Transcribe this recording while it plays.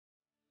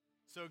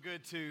So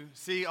good to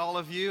see all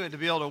of you and to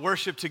be able to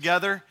worship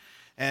together.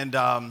 And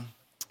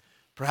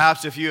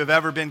perhaps if you have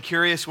ever been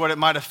curious what it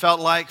might have felt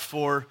like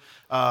for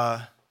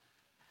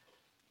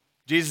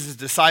Jesus'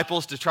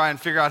 disciples to try and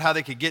figure out how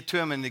they could get to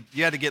him, and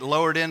you had to get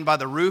lowered in by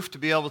the roof to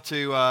be able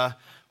to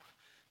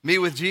meet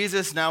with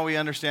Jesus, now we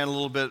understand a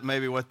little bit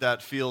maybe what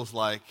that feels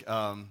like.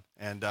 Our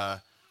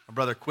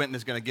brother Quentin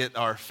is going to get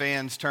our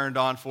fans turned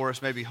on for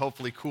us, maybe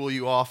hopefully cool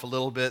you off a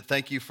little bit.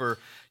 Thank you for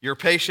your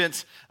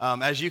patience.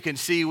 As you can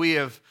see, we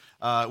are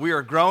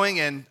growing,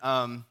 and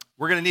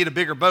we're going to need a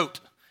bigger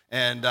boat.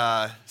 And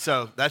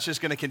so that's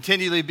just going to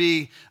continually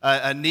be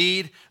a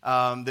need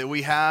that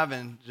we have,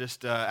 and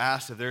just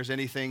ask if there's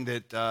anything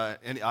that,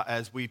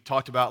 as we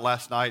talked about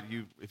last night,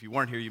 if you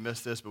weren't here, you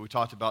missed this, but we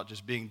talked about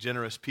just being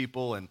generous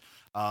people, and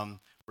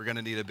we're going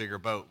to need a bigger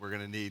boat. We're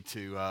going to need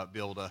to be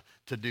able to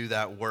do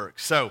that work.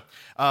 So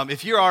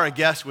if you are a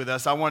guest with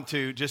us, I want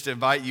to just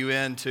invite you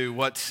into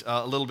what's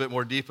a little bit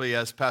more deeply,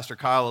 as Pastor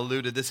Kyle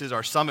alluded. This is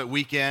our Summit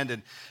Weekend,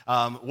 and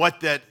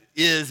what that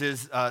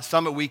is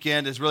Summit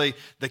Weekend is really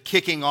the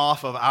kicking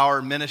off of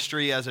our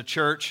ministry as a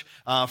church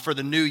for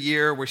the new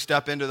year. We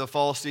step into the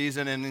fall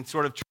season, and in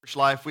sort of church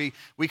life, we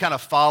kind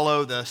of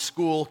follow the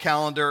school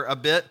calendar a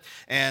bit,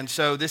 and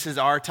so this is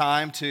our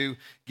time to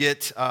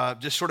get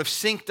just sort of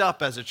synced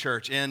up as a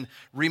church in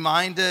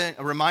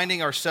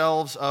reminding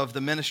ourselves of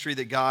the ministry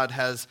that God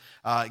has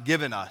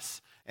given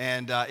us.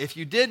 And if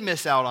you did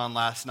miss out on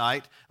last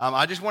night,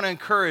 I just want to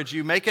encourage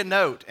you, make a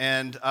note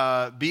and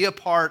be a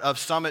part of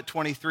Summit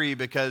 23,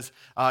 because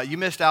you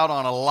missed out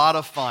on a lot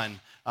of fun.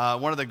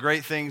 One of the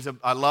great things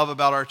I love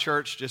about our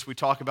church, just we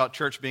talk about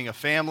church being a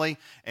family,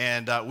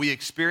 and we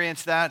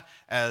experience that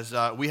as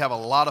we have a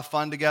lot of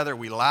fun together.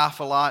 We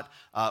laugh a lot.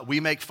 We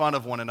make fun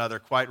of one another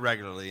quite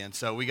regularly, and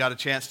so we got a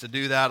chance to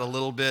do that a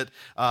little bit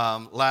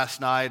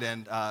last night.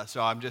 And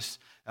so I'm just,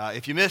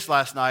 if you missed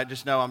last night,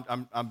 just know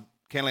I'm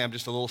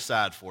just a little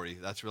sad for you.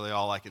 That's really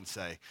all I can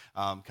say.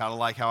 Kind of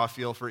like how I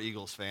feel for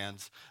Eagles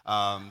fans.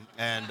 But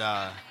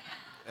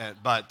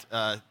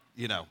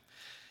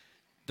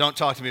don't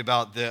talk to me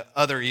about the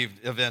other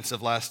events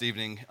of last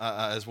evening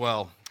as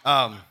well.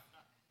 I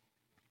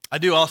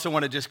do also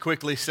want to just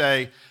quickly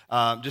say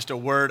just a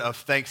word of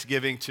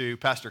thanksgiving to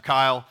Pastor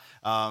Kyle.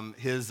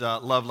 His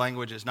love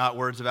language is not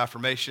words of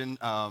affirmation,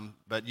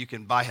 but you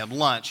can buy him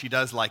lunch. He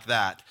does like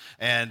that.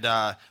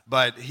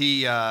 But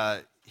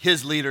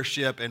his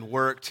leadership and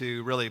work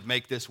to really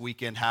make this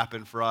weekend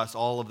happen for us,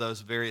 all of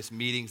those various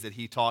meetings that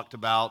he talked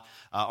about,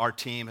 our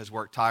team has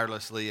worked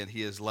tirelessly, and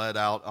he has led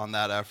out on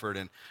that effort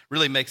and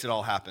really makes it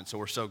all happen. So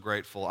we're so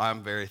grateful.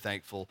 I'm very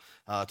thankful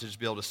to just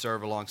be able to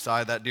serve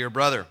alongside that dear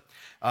brother.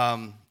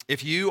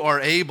 If you are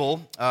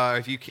able,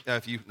 not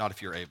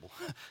if you're able,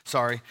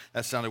 sorry,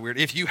 that sounded weird.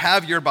 If you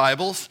have your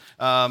Bibles,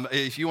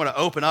 if you want to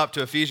open up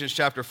to Ephesians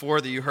chapter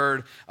 4 that you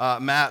heard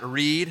Matt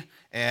read,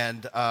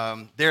 and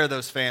there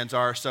those fans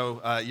are.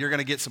 So you're going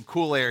to get some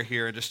cool air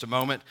here in just a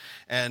moment.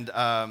 And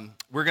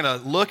we're going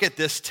to look at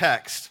this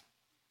text.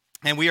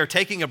 And we are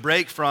taking a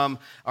break from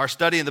our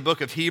study in the book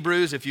of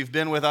Hebrews. If you've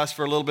been with us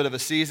for a little bit of a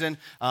season,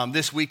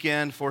 this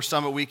weekend for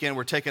Summit Weekend,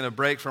 we're taking a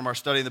break from our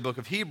study in the book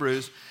of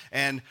Hebrews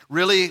and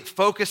really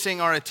focusing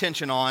our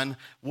attention on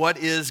what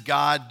is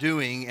God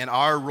doing and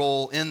our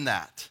role in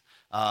that.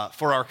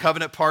 For our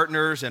covenant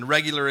partners and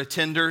regular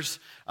attenders.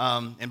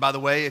 And by the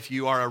way, if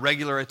you are a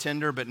regular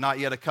attender but not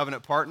yet a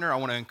covenant partner, I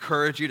want to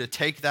encourage you to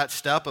take that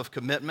step of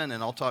commitment,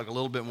 and I'll talk a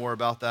little bit more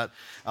about that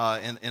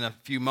in a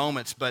few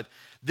moments. But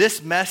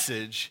this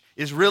message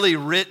is really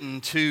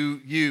written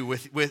to you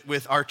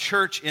with our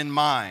church in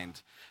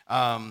mind,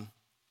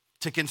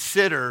 to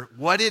consider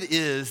what it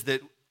is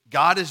that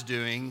God is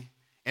doing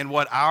and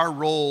what our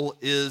role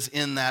is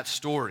in that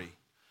story.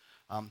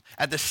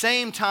 At the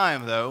same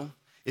time, though,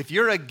 if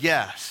you're a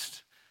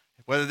guest,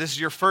 whether this is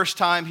your first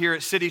time here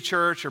at City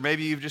Church, or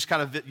maybe you've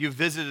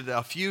visited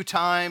a few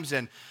times,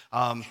 and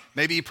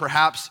maybe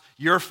perhaps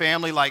your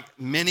family, like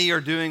many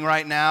are doing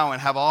right now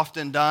and have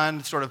often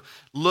done, sort of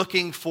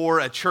looking for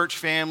a church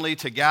family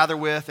to gather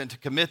with and to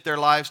commit their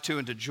lives to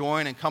and to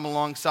join and come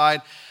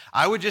alongside,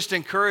 I would just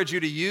encourage you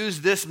to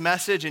use this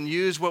message and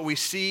use what we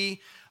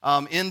see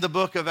in the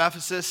book of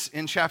Ephesus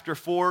in chapter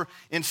 4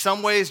 in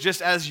some ways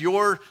just as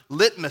your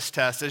litmus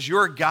test, as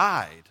your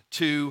guide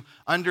to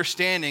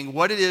understanding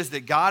what it is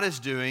that God is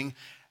doing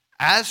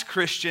as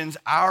Christians,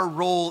 our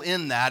role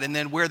in that, and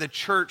then where the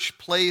church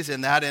plays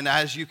in that. And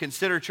as you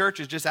consider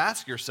churches, just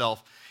ask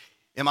yourself,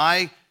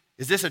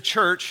 is this a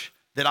church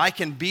that I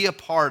can be a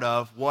part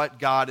of what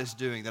God is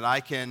doing, that I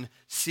can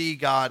see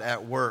God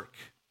at work?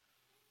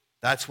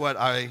 That's what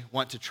I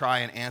want to try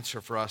and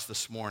answer for us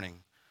this morning.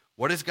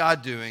 What is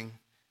God doing?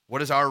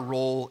 What is our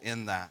role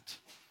in that?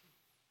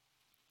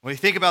 When you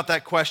think about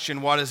that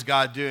question, what is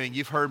God doing?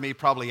 You've heard me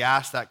probably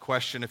ask that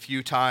question a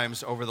few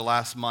times over the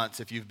last months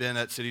if you've been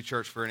at City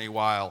Church for any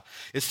while.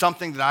 It's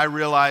something that I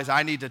realize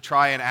I need to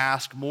try and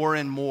ask more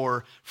and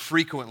more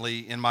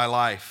frequently in my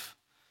life.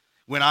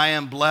 When I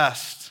am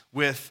blessed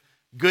with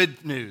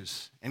good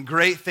news and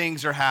great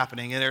things are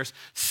happening and there's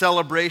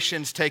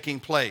celebrations taking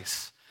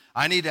place,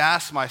 I need to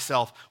ask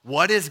myself,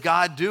 what is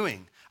God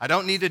doing? I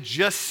don't need to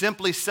just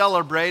simply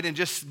celebrate and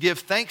just give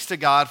thanks to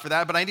God for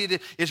that, but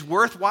it's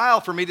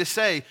worthwhile for me to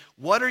say,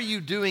 what are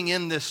you doing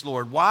in this,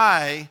 Lord?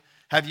 Why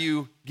have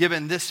you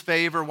given this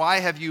favor? Why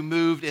have you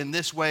moved in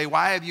this way?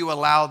 Why have you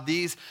allowed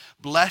these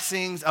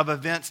blessings of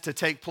events to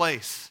take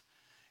place?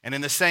 And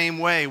in the same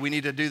way, we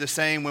need to do the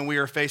same when we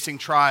are facing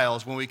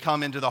trials, when we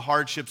come into the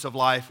hardships of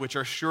life, which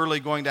are surely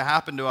going to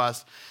happen to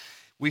us.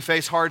 We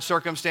face hard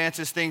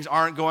circumstances, things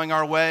aren't going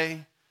our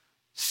way,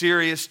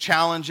 serious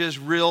challenges,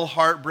 real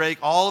heartbreak,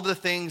 all of the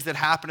things that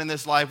happen in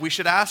this life. We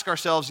should ask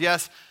ourselves,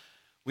 yes,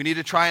 we need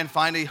to try and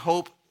find a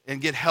hope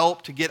and get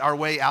help to get our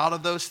way out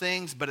of those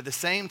things, but at the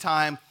same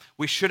time,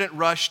 we shouldn't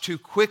rush too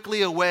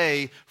quickly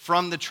away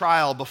from the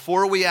trial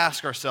before we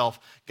ask ourselves,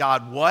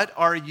 God, what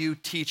are you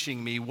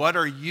teaching me? What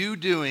are you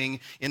doing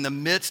in the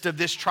midst of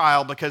this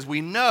trial? Because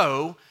we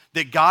know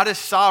that God is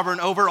sovereign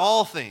over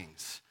all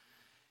things.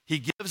 He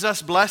gives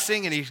us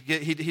blessing and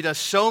he does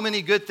so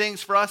many good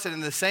things for us. And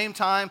at the same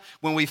time,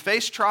 when we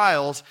face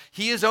trials,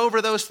 he is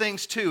over those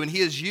things too. And he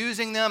is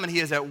using them and he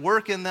is at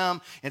work in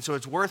them. And so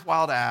it's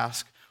worthwhile to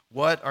ask,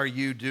 what are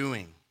you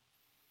doing?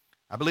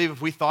 I believe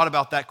if we thought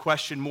about that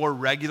question more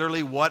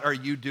regularly, what are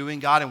you doing,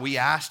 God? And we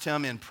asked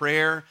him in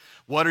prayer,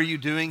 what are you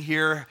doing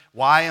here?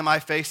 Why am I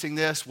facing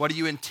this? What do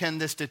you intend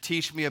this to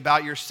teach me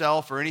about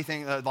yourself or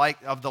anything like?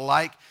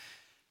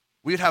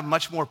 We would have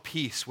much more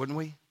peace, wouldn't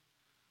we?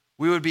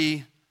 We would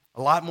be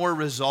a lot more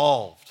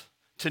resolved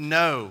to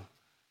know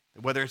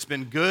that whether it's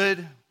been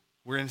good,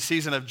 we're in a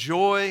season of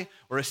joy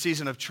or a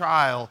season of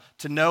trial,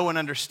 to know and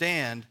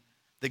understand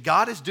that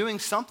God is doing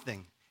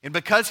something. And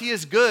because he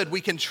is good,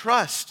 we can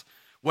trust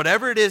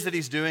whatever it is that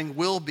he's doing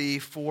will be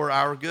for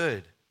our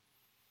good.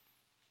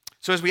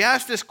 So as we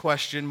ask this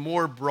question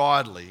more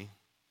broadly,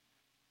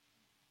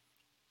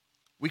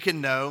 we can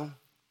know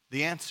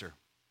the answer.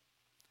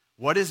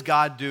 What is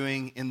God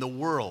doing in the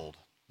world?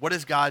 What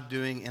is God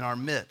doing in our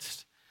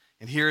midst?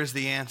 And here is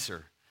the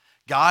answer.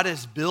 God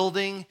is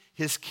building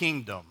his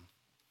kingdom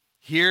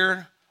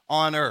here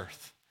on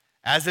earth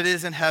as it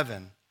is in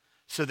heaven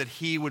so that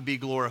he would be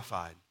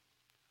glorified.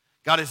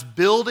 God is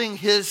building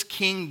his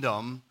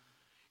kingdom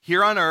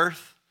here on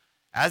earth,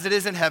 as it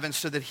is in heaven,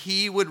 so that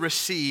he would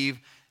receive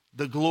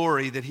the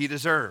glory that he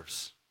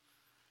deserves.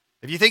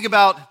 If you think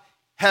about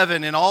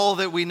heaven and all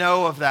that we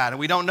know of that, and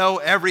we don't know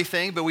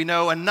everything, but we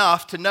know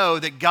enough to know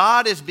that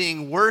God is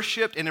being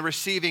worshiped and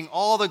receiving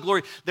all the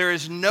glory. There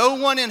is no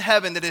one in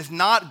heaven that is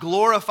not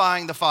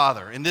glorifying the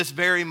Father in this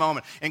very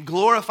moment and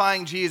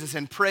glorifying Jesus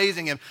and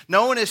praising him.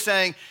 No one is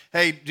saying,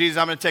 hey, Jesus,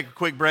 I'm going to take a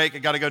quick break. I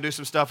got to go do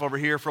some stuff over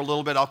here for a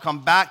little bit. I'll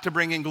come back to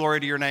bringing glory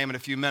to your name in a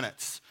few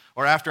minutes.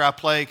 Or after I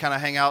play, kind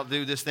of hang out,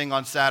 do this thing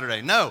on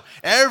Saturday. No,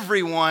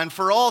 everyone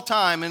for all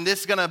time, and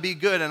this is going to be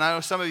good. And I know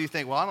some of you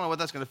think, well, I don't know what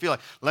that's going to feel like.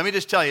 Let me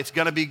just tell you, it's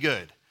going to be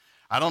good.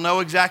 I don't know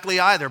exactly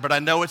either, but I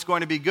know it's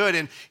going to be good.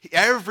 And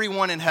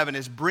everyone in heaven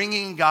is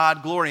bringing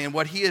God glory. And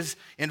what he has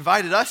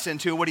invited us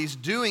into, what he's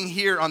doing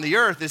here on the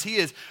earth, is he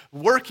is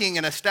working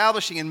and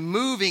establishing and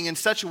moving in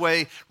such a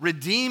way,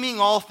 redeeming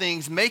all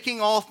things,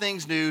 making all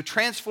things new,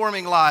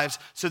 transforming lives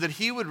so that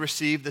he would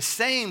receive the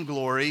same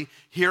glory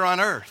here on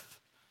earth.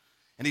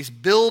 And he's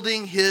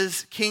building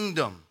his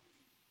kingdom.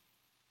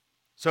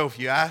 So if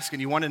you ask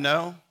and you want to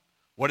know,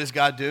 what is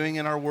God doing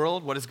in our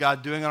world? What is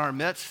God doing in our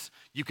midst?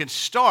 You can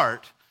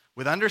start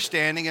with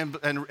understanding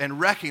and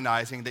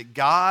recognizing that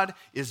God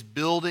is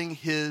building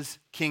his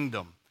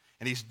kingdom.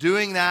 And he's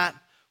doing that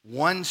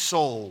one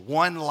soul,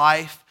 one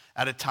life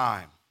at a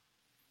time.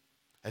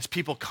 As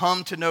people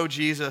come to know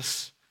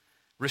Jesus,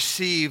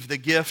 receive the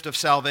gift of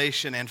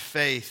salvation and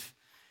faith,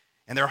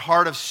 and their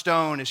heart of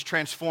stone is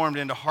transformed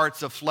into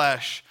hearts of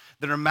flesh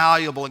that are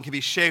malleable and can be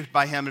shaped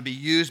by him and be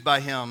used by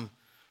him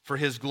for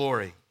his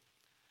glory.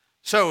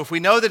 So if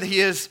we know that he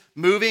is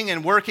moving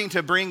and working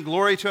to bring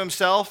glory to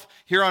himself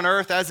here on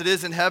earth as it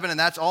is in heaven, and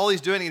that's all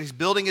he's doing, and he's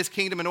building his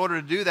kingdom in order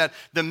to do that,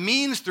 the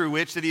means through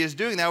which that he is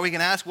doing that, we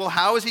can ask, well,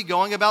 how is he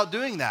going about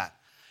doing that?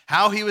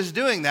 How he was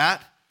doing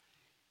that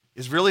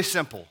is really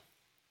simple.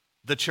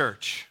 The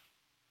church.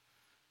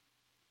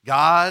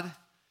 God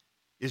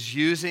is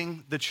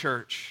using the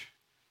church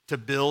to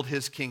build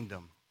his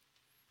kingdom.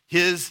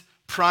 His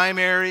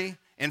primary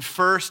and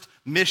first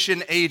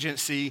mission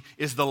agency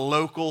is the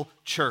local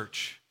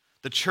church.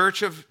 The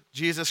church of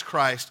Jesus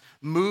Christ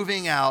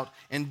moving out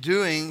and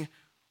doing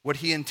what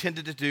he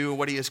intended to do and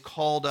what he has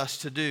called us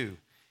to do.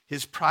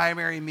 His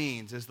primary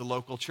means is the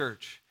local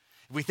church.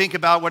 If we think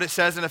about what it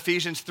says in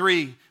Ephesians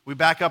 3, we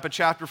back up a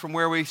chapter from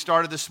where we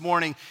started this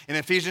morning. In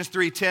Ephesians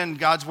 3:10,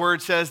 God's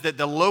word says that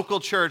the local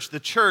church, the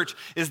church,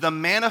 is the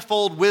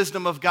manifold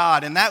wisdom of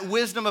God. And that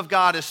wisdom of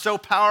God is so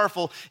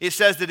powerful, it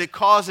says that it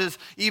causes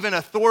even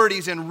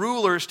authorities and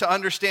rulers to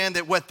understand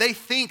that what they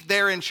think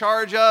they're in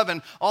charge of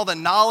and all the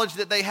knowledge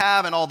that they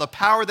have and all the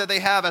power that they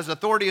have as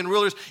authority and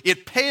rulers,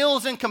 it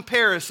pales in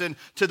comparison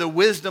to the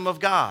wisdom of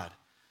God.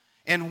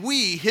 And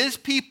we, his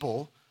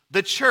people,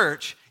 the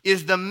church,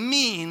 is the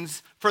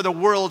means for the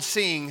world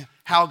seeing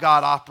how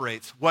God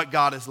operates, what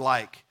God is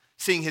like,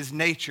 seeing his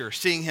nature,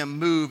 seeing him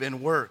move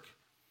and work.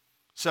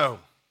 So,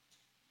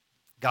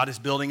 God is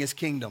building his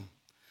kingdom.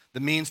 The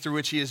means through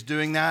which he is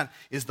doing that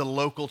is the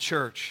local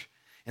church.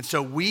 And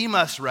so we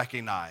must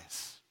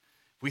recognize,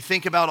 we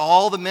think about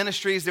all the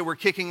ministries that we're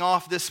kicking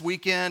off this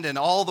weekend and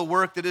all the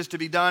work that is to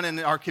be done in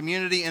our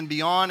community and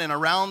beyond and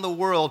around the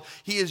world.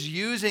 He is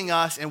using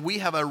us and we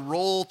have a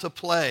role to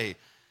play.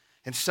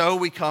 And so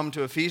we come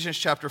to Ephesians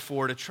chapter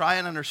 4 to try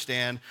and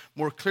understand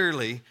more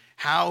clearly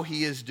how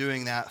he is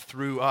doing that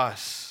through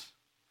us.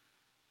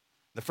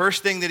 The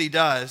first thing that he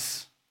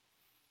does,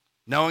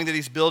 knowing that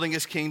he's building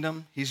his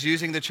kingdom, he's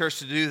using the church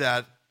to do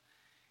that,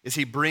 is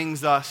he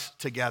brings us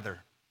together.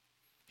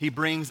 He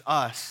brings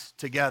us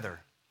together.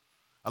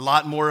 A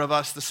lot more of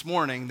us this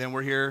morning than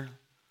were here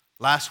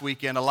last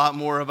weekend. A lot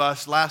more of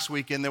us last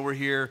weekend than were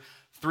here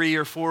 3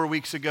 or 4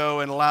 weeks ago,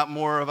 and a lot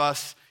more of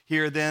us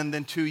here then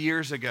than 2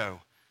 years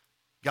ago.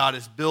 God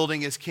is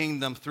building his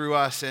kingdom through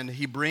us, and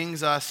he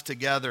brings us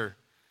together.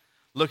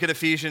 Look at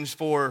Ephesians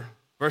 4,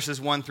 verses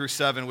 1 through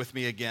 7 with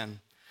me again.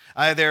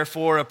 I,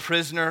 therefore, a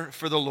prisoner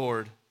for the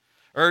Lord,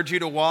 urge you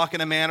to walk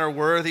in a manner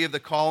worthy of the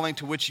calling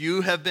to which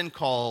you have been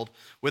called,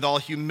 with all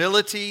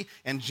humility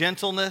and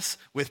gentleness,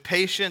 with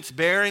patience,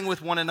 bearing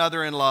with one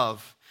another in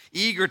love,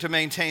 eager to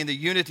maintain the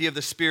unity of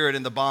the Spirit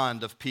in the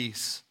bond of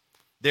peace.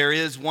 There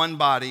is one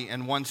body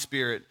and one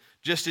Spirit,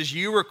 just as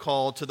you were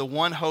called to the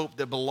one hope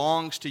that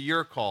belongs to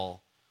your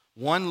call,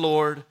 one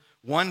Lord,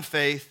 one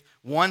faith,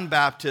 one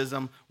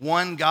baptism,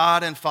 one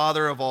God and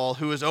Father of all,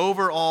 who is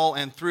over all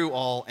and through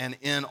all and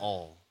in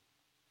all.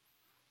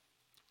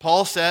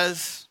 Paul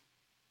says,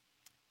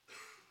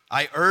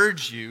 I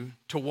urge you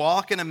to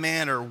walk in a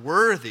manner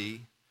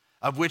worthy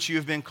of which you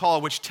have been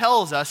called, which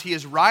tells us he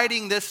is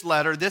writing this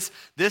letter,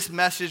 this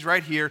message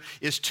right here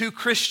is to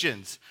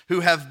Christians who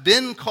have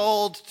been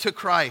called to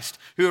Christ,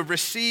 who have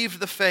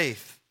received the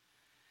faith.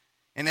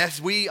 And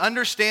as we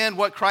understand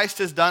what Christ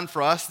has done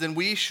for us, then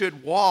we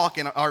should walk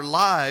and our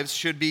lives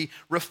should be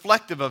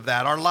reflective of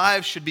that. Our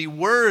lives should be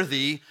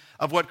worthy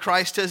of what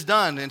Christ has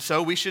done. And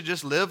so we should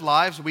just live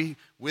lives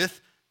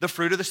with the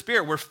fruit of the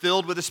Spirit. We're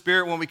filled with the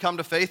Spirit when we come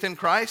to faith in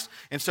Christ.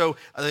 And so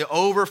the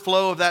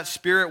overflow of that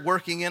Spirit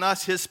working in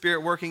us, his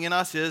Spirit working in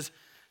us, is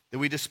that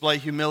we display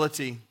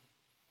humility.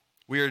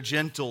 We are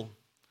gentle.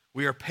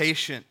 We are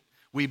patient.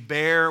 We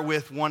bear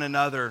with one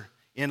another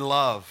in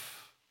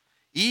love.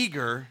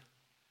 Eager,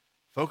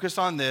 focus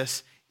on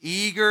this,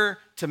 eager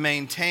to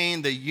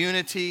maintain the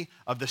unity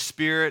of the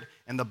Spirit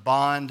and the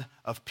bond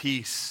of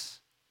peace.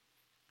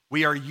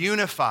 We are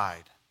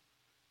unified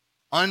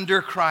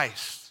under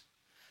Christ.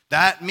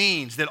 That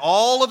means that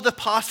all of the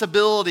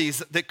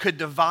possibilities that could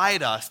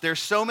divide us, there's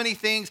so many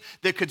things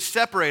that could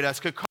separate us,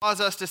 could cause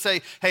us to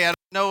say, hey, I don't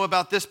know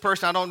about this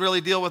person, I don't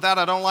really deal with that,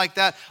 I don't like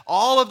that.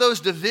 All of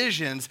those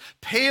divisions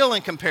pale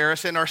in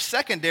comparison, are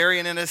secondary,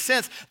 and in a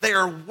sense, they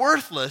are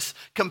worthless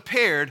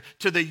compared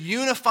to the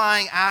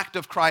unifying act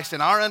of Christ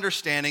and our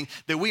understanding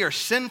that we are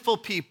sinful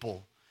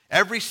people.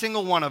 Every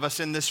single one of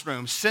us in this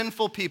room,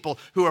 sinful people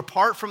who,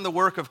 apart from the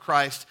work of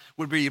Christ,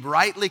 would be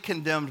rightly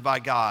condemned by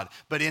God.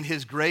 But in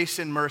his grace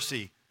and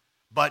mercy,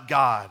 but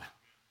God,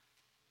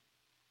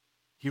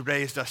 he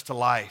raised us to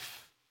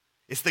life.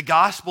 It's the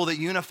gospel that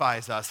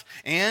unifies us.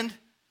 And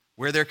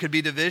where there could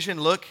be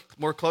division, look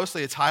more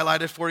closely. It's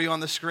highlighted for you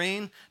on the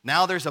screen.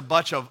 Now there's a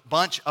bunch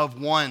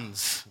of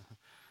ones.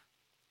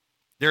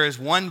 There is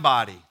one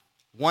body,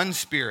 one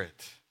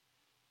Spirit.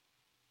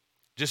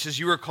 Just as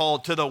you were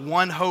called to the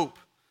one hope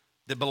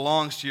that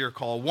belongs to your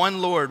call.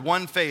 One Lord,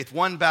 one faith,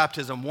 one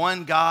baptism,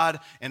 one God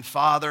and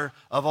Father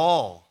of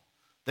all.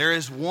 There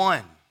is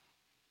one.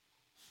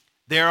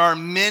 There are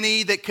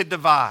many that could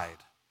divide,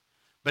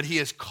 but he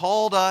has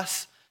called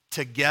us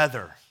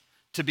together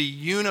to be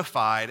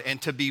unified and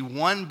to be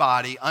one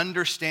body,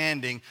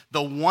 understanding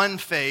the one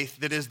faith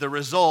that is the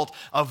result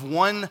of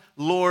one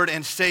Lord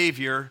and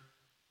Savior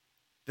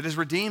that has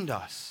redeemed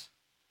us.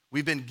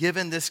 We've been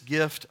given this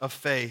gift of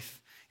faith,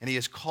 and he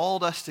has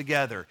called us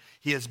together.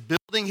 He is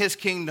building his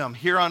kingdom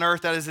here on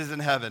earth as it is in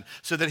heaven,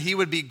 so that he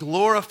would be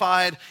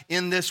glorified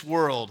in this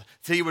world,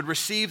 so he would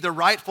receive the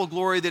rightful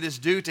glory that is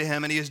due to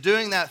him. And he is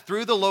doing that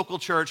through the local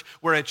church,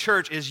 where a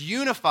church is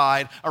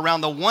unified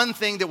around the one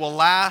thing that will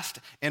last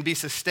and be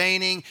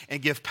sustaining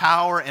and give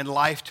power and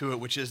life to it,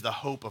 which is the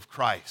hope of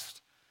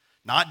Christ.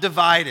 Not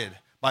divided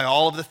by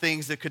all of the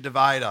things that could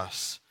divide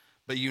us,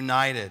 but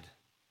united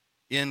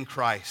in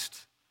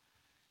Christ.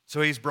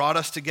 So he's brought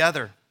us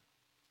together.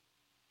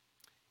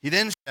 He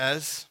then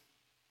says,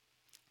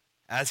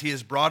 as he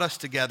has brought us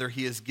together,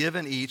 he has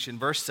given each, in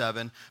verse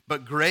 7,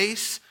 but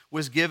grace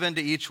was given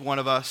to each one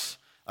of us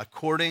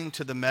according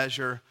to the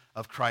measure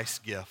of Christ's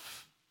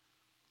gift.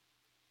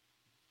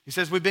 He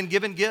says we've been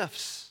given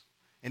gifts,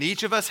 and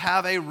each of us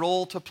have a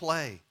role to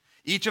play.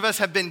 Each of us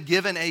have been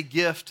given a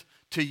gift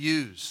to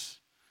use.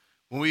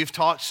 When we've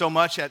talked so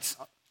much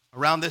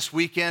around this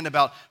weekend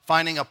about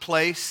finding a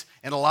place,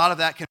 and a lot of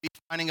that can be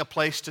finding a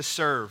place to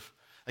serve.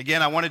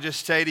 Again, I want to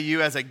just say to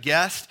you as a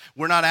guest,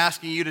 we're not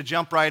asking you to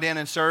jump right in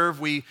and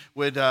serve. We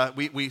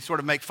sort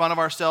of make fun of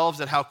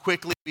ourselves at how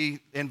quickly we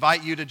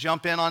invite you to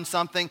jump in on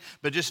something,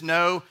 but just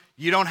know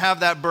you don't have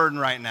that burden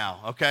right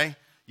now, okay?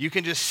 You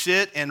can just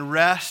sit and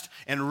rest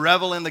and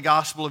revel in the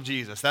gospel of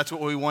Jesus. That's what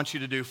we want you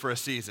to do for a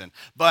season.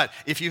 But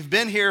if you've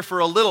been here for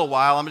a little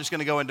while, I'm just going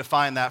to go and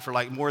define that for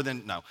I'm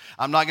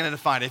not going to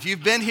define it. If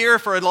you've been here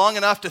for long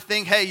enough to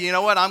think, hey, you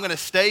know what, I'm going to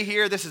stay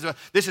here. This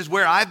is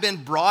where I've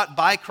been brought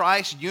by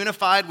Christ,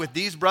 unified with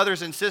these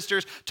brothers and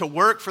sisters to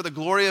work for the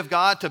glory of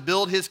God, to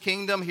build his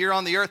kingdom here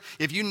on the earth.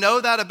 If you know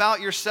that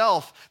about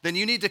yourself, then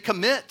you need to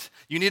commit.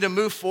 You need to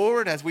move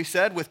forward, as we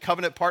said, with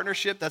covenant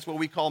partnership. That's what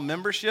we call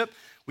membership.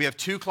 We have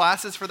 2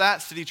 classes for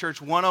that, City Church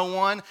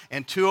 101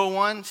 and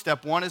 201.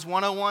 Step 1 is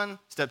 101.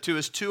 Step 2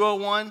 is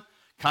 201.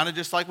 Kind of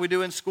just like we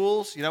do in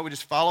schools. We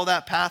just follow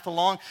that path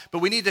along. But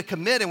we need to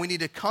commit and we need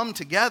to come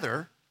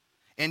together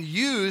and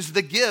use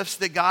the gifts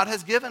that God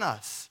has given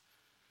us.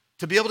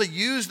 To be able to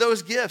use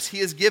those gifts, he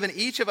has given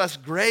each of us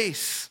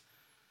grace.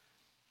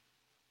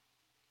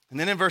 And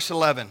then in verse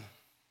 11,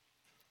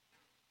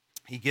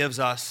 he gives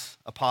us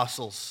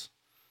apostles,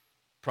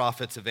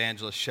 prophets,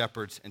 evangelists,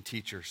 shepherds, and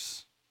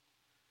teachers.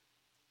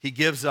 He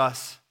gives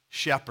us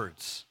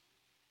shepherds.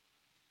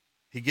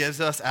 He gives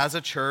us, as a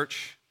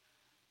church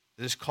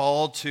that is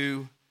called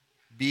to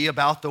be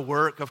about the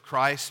work of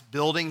Christ,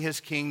 building his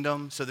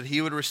kingdom so that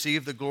he would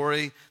receive the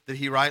glory that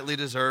he rightly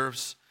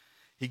deserves.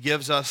 He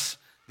gives us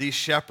these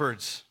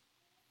shepherds.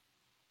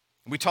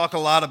 We talk a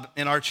lot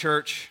in our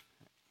church,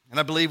 and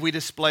I believe we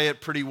display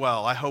it pretty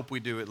well. I hope we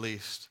do, at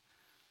least.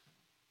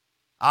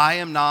 I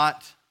am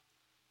not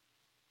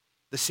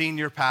the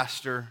senior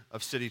pastor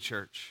of City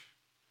Church.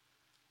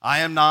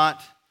 I am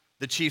not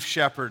the chief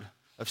shepherd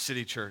of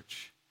City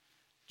Church.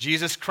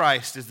 Jesus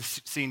Christ is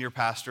the senior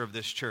pastor of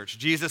this church.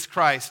 Jesus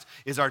Christ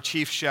is our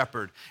chief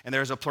shepherd. And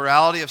there's a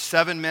plurality of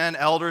 7 men,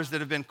 elders, that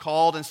have been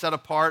called and set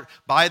apart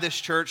by this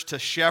church to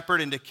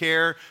shepherd and to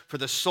care for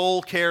the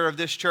soul care of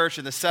this church.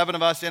 And the 7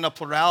 of us in a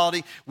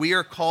plurality, we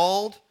are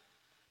called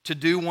to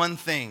do one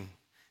thing.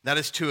 That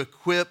is to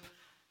equip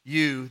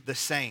you, the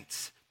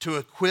saints, to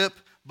equip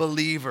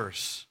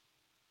believers.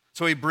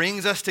 So he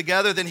brings us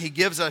together, then he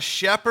gives us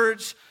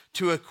shepherds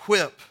to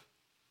equip.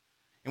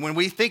 And when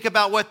we think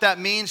about what that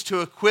means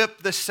to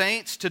equip the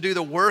saints to do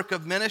the work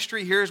of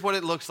ministry, here's what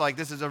it looks like.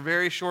 This is a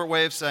very short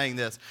way of saying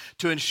this.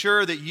 To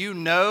ensure that you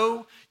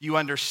know, you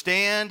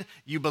understand,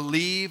 you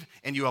believe,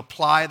 and you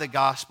apply the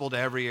gospel to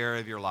every area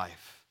of your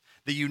life.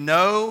 That you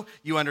know,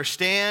 you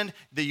understand,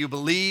 that you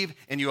believe,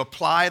 and you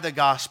apply the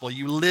gospel.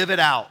 You live it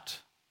out.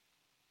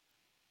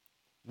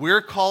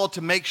 We're called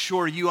to make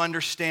sure you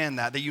understand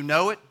that you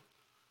know it,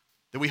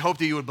 that we hope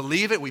that you would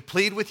believe it. We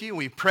plead with you.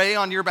 We pray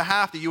on your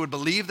behalf that you would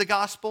believe the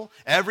gospel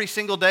every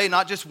single day,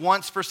 not just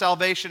once for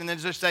salvation and then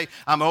just say,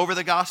 I'm over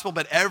the gospel,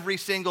 but every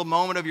single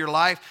moment of your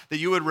life, that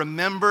you would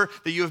remember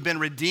that you have been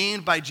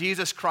redeemed by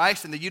Jesus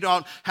Christ and that you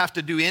don't have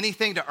to do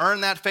anything to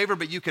earn that favor,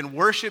 but you can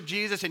worship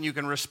Jesus and you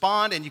can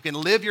respond and you can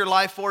live your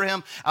life for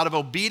him out of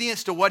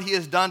obedience to what he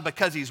has done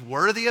because he's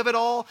worthy of it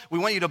all. We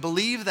want you to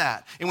believe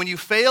that. And when you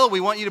fail, we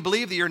want you to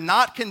believe that you're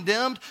not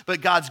condemned, but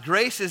God's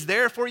grace is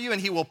there for you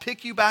and he will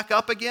pick you back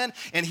up again.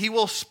 And he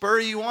will spur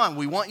you on.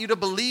 We want you to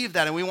believe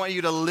that, and we want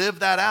you to live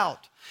that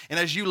out. And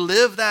as you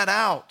live that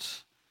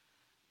out,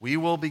 we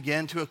will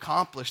begin to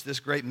accomplish this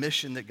great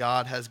mission that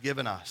God has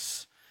given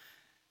us.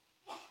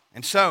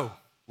 And so,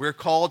 we're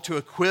called to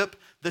equip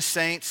the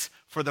saints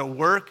for the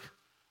work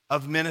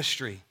of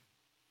ministry.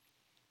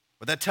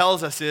 What that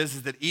tells us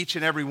is that each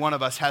and every one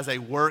of us has a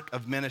work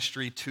of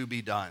ministry to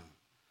be done.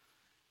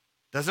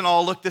 Doesn't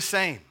all look the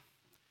same.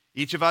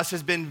 Each of us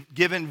has been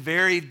given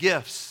varied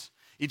gifts.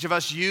 Each of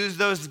us use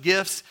those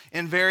gifts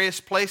in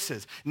various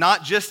places.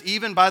 Not just,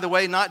 even by the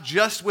way, not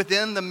just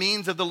within the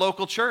means of the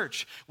local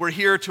church. We're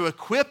here to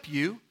equip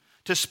you,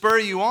 to spur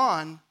you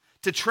on,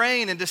 to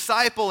train and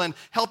disciple and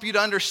help you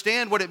to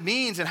understand what it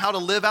means and how to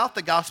live out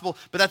the gospel.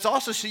 But that's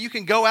also so you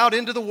can go out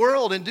into the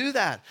world and do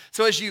that.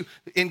 So as you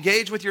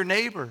engage with your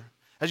neighbor,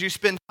 as you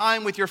spend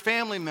time with your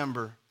family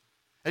member,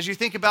 as you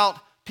think about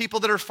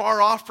people that are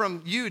far off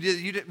from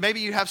you,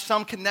 maybe you have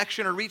some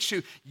connection or reach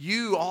to,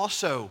 you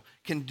also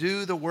can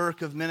do the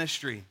work of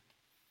ministry.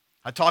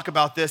 I talk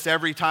about this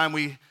every time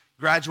we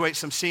graduate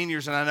some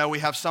seniors, and I know we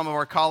have some of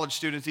our college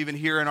students even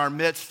here in our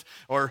midst,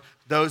 or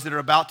those that are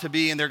about to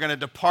be, and they're going to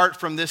depart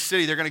from this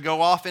city. They're going to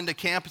go off into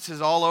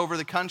campuses all over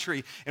the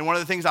country. And one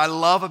of the things I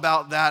love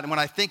about that, and when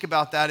I think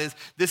about that, is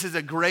this is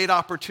a great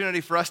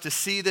opportunity for us to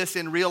see this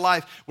in real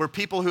life, where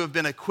people who have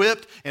been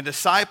equipped and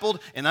discipled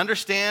and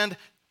understand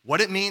what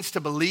it means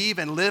to believe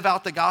and live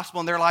out the gospel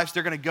in their lives,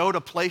 they're going to go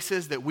to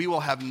places that we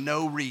will have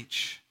no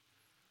reach.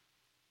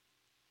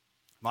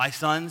 My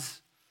sons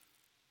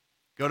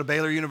go to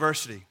Baylor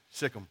University,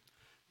 Sikkim.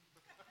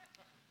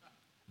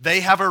 They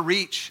have a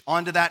reach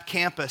onto that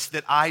campus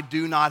that I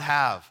do not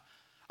have.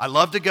 I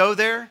love to go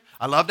there.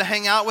 I love to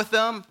hang out with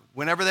them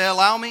whenever they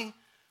allow me.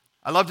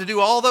 I love to do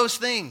all those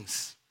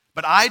things.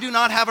 But I do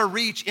not have a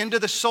reach into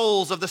the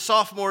souls of the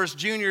sophomores,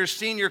 juniors,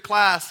 senior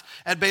class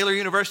at Baylor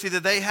University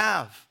that they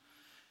have.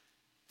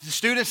 The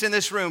students in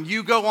this room,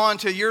 you go on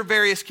to your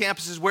various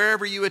campuses,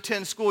 wherever you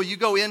attend school, you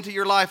go into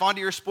your life,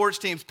 onto your sports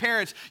teams.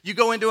 Parents, you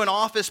go into an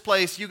office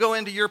place, you go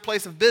into your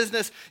place of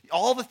business,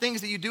 all the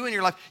things that you do in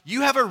your life.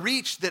 You have a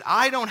reach that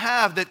I don't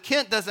have, that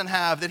Kent doesn't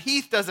have, that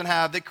Heath doesn't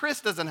have, that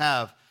Chris doesn't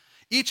have.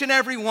 Each and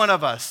every one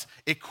of us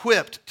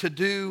equipped to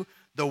do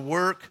the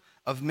work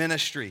of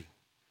ministry.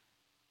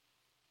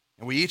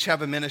 And we each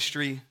have a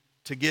ministry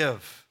to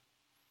give.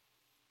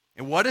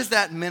 And what does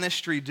that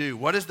ministry do?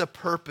 What is the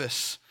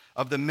purpose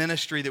of the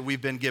ministry that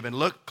we've been given?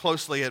 Look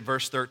closely at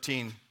verse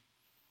 13.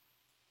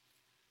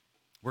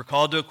 We're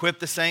called to equip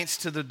the saints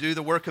to do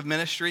the work of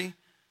ministry.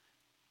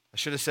 I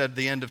should have said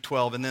the end of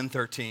 12 and then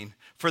 13.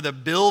 For the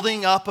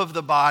building up of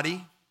the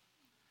body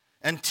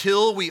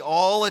until we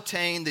all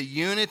attain the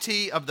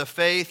unity of the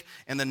faith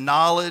and the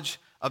knowledge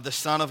of the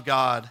Son of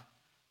God,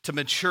 to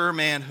mature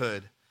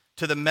manhood,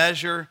 to the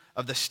measure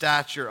of the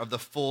stature of the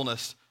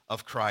fullness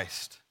of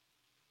Christ.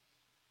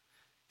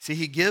 See,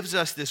 he gives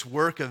us this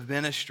work of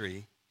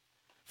ministry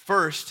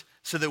first,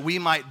 so that we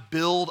might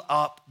build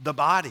up the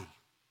body,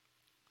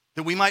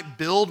 that we might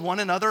build one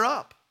another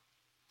up.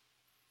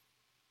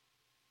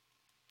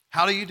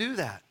 How do you do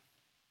that?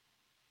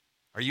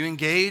 Are you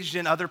engaged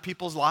in other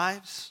people's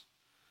lives?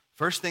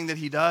 First thing that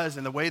he does,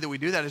 and the way that we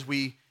do that, is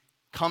we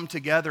come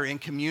together in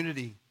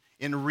community,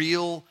 in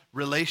real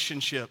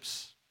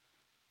relationships.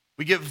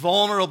 We get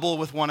vulnerable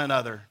with one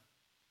another.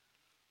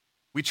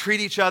 We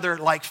treat each other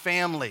like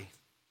family.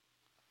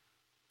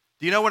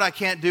 Do you know what I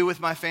can't do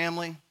with my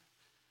family?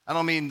 I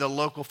don't mean the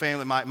local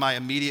family, my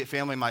immediate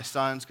family, my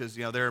sons, because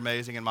they're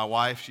amazing, and my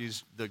wife,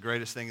 she's the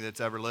greatest thing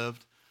that's ever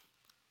lived.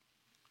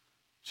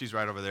 She's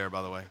right over there,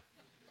 by the way.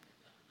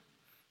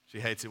 She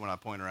hates it when I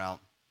point her out.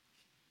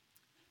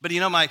 But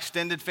my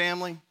extended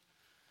family,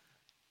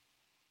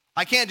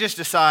 I can't just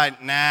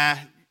decide, nah,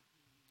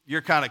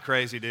 you're kind of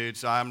crazy, dude,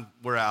 so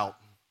we're out.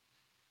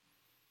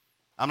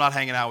 I'm not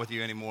hanging out with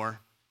you anymore.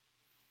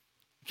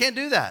 You can't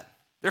do that.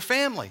 They're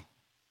family.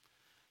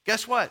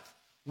 Guess what?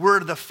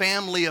 We're the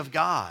family of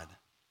God.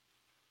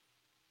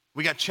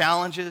 We got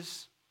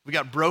challenges. We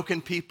got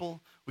broken people.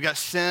 We got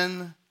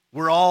sin.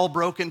 We're all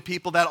broken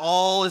people. That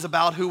all is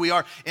about who we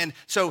are. And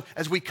so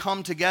as we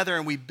come together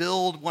and we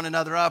build one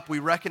another up, we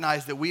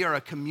recognize that we are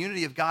a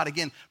community of God,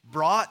 again,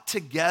 brought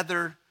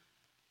together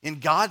in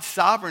God's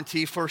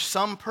sovereignty for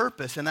some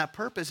purpose. And that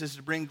purpose is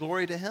to bring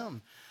glory to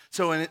Him.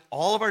 So in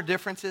all of our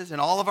differences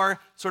and all of our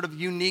sort of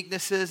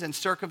uniquenesses and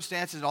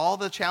circumstances, all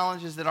the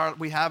challenges that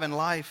we have in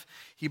life,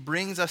 He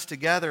brings us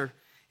together,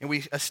 and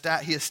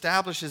He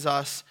establishes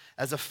us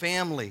as a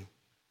family.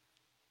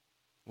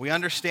 We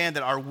understand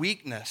that our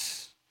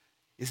weakness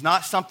is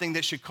not something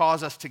that should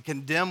cause us to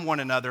condemn one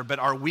another, but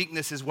our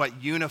weakness is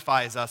what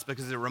unifies us,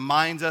 because it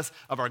reminds us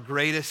of our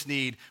greatest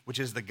need, which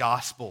is the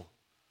gospel.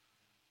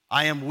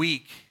 I am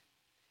weak.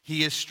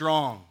 He is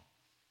strong.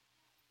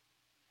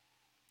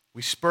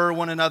 We spur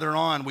one another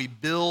on. We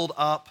build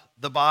up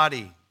the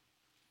body.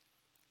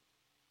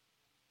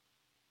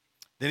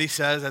 Then he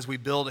says, as we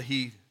build,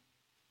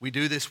 we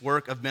do this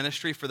work of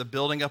ministry for the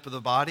building up of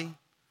the body.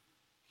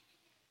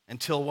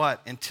 Until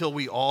what? Until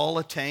we all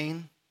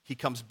attain, he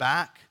comes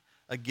back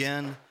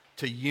again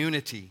to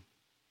unity.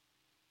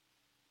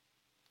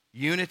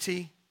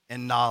 Unity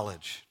and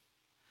knowledge.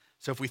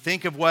 So if we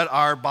think of what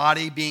our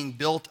body being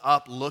built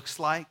up looks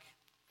like,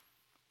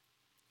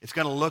 it's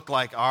going to look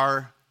like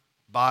our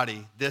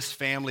body, this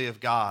family of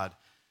God,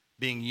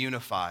 being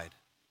unified.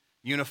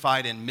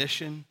 Unified in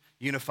mission,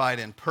 unified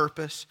in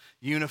purpose,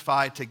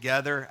 unified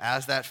together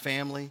as that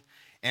family,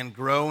 and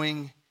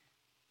growing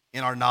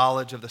in our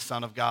knowledge of the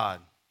Son of God.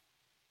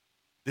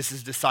 This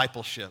is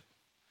discipleship.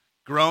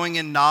 Growing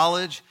in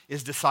knowledge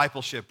is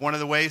discipleship. One of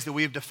the ways that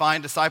we've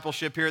defined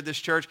discipleship here at this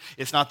church,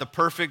 it's not the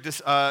perfect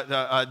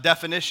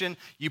definition.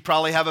 You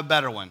probably have a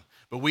better one.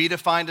 But we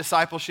define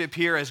discipleship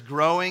here as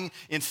growing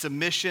in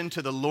submission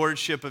to the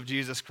lordship of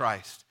Jesus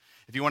Christ.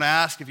 If you want to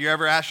ask, if you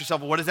ever ask yourself,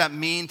 well, what does that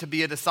mean to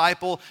be a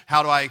disciple?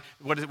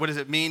 What does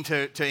it mean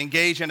to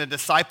engage in a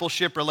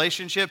discipleship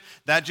relationship?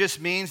 That just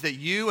means that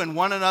you and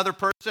one another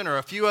person or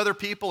a few other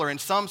people or in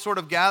some sort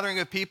of gathering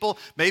of people,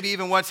 maybe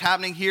even what's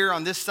happening here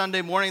on this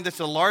Sunday morning that's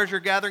a larger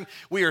gathering,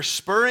 we are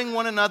spurring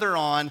one another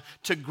on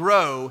to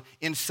grow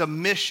in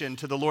submission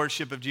to the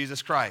lordship of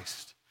Jesus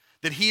Christ.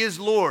 That He is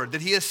Lord,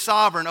 that He is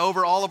sovereign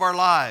over all of our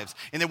lives,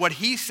 and that what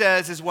He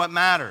says is what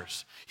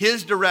matters.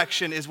 His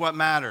direction is what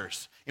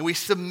matters. And we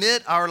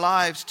submit our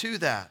lives to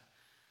that.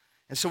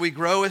 And so we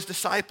grow as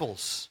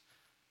disciples.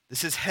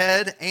 This is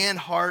head and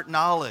heart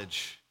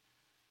knowledge.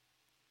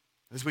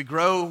 As we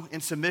grow in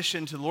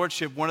submission to the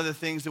Lordship, one of the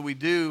things that we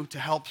do to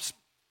help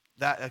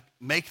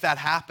make that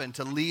happen,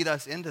 to lead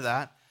us into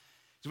that,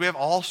 is we have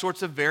all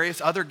sorts of various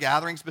other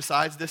gatherings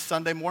besides this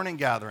Sunday morning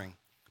gathering.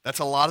 That's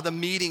a lot of the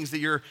meetings that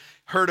you're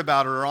heard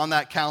about or are on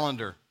that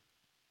calendar.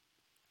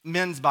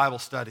 Men's Bible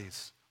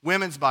studies,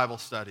 women's Bible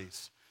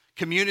studies,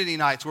 community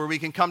nights where we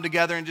can come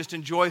together and just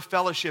enjoy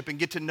fellowship and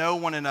get to know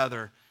one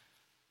another,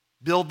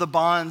 build the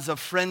bonds of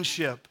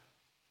friendship,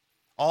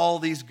 all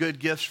these good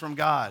gifts from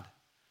God.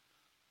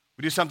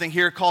 We do something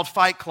here called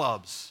fight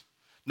clubs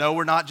No,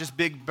 we're not just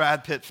big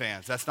Brad Pitt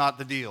fans. That's not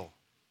the deal.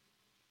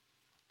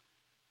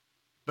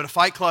 But a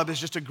fight club is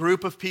just a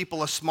group of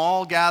people, a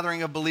small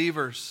gathering of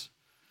believers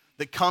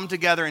that come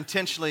together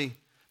intentionally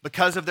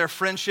because of their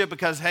friendship,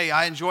 because, hey,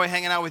 I enjoy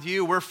hanging out with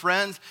you, we're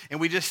friends, and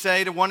we just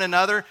say to one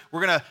another,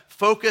 we're going to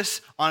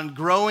focus on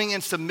growing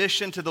in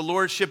submission to the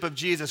lordship of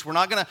Jesus. We're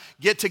not going to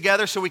get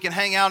together so we can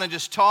hang out and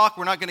just talk.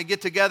 We're not going to get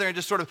together and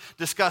just sort of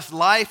discuss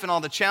life and all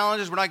the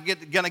challenges. We're not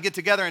going to get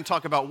together and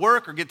talk about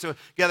work or get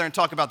together and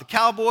talk about the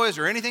Cowboys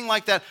or anything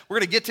like that. We're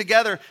going to get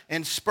together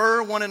and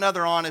spur one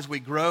another on as we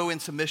grow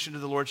in submission to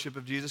the lordship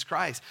of Jesus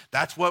Christ.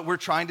 That's what we're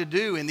trying to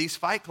do in these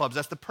fight clubs.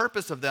 That's the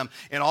purpose of them.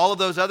 And all of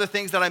those other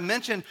things that I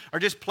mentioned are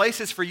just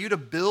places for you to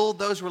build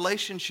those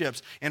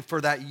relationships and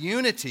for that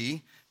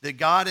unity that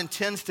God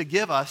intends to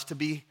give us to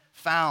be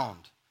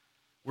found.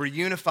 We're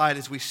unified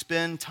as we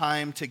spend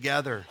time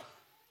together.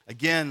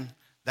 Again,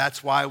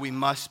 that's why we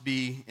must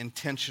be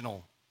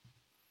intentional.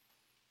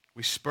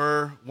 We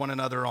spur one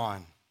another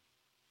on.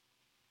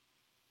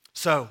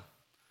 So,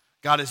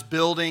 God is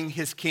building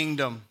his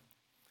kingdom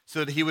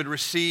so that he would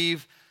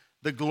receive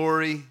the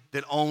glory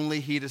that only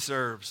he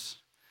deserves.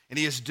 And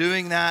he is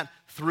doing that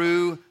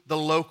through the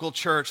local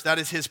church. That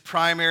is his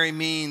primary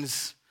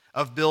means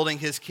of building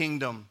his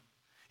kingdom.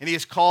 And he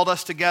has called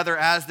us together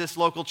as this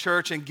local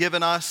church and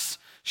given us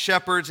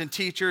shepherds and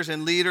teachers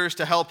and leaders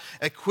to help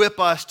equip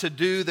us to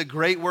do the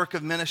great work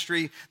of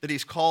ministry that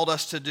he's called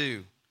us to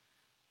do.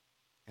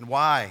 And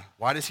why?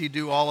 Why does he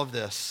do all of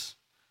this?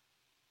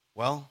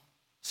 Well,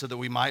 so that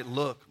we might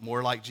look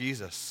more like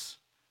Jesus.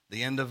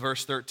 The end of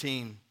verse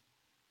 13.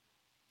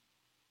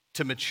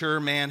 To mature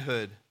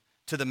manhood,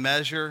 to the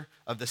measure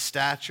of the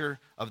stature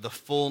of the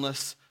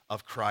fullness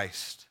of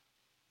Christ.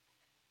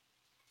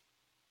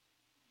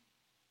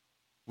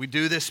 We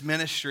do this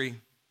ministry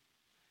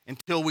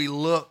until we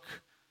look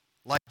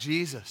like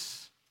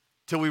Jesus,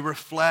 till we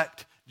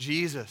reflect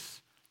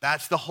Jesus.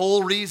 That's the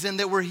whole reason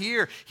that we're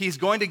here. He's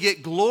going to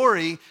get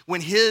glory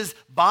when his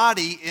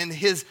body and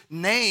his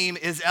name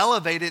is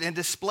elevated and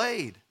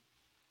displayed.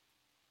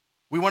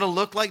 We want to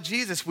look like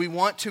Jesus. We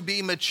want to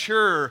be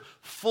mature,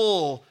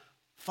 full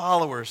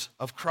followers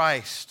of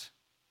Christ.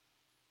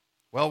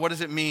 Well, what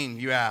does it mean,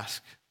 you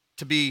ask,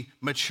 to be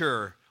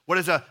mature? What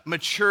does a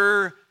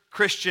mature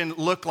Christian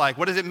look like?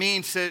 What does it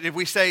mean if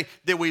we say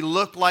that we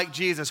look like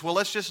Jesus? Well,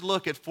 let's just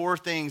look at 4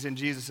 things in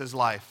Jesus'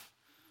 life.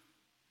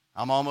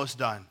 I'm almost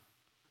done.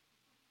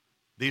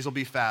 These will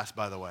be fast,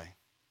 by the way.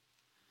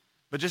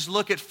 But just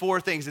look at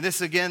 4 things. And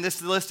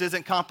this list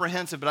isn't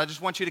comprehensive, but I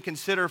just want you to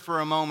consider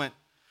for a moment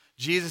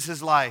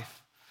Jesus'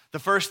 life. The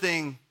first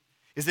thing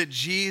is that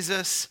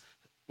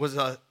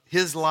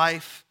his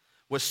life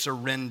was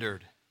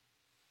surrendered.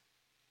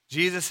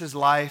 Jesus'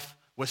 life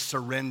was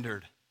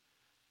surrendered.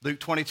 Luke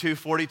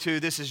 22:42,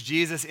 this is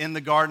Jesus in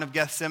the Garden of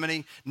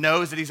Gethsemane,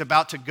 knows that he's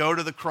about to go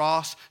to the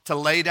cross to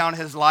lay down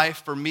his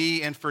life for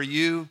me and for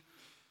you.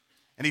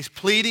 And he's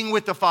pleading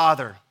with the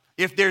Father,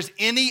 if there's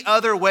any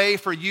other way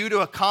for you to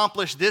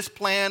accomplish this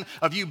plan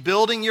of you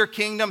building your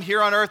kingdom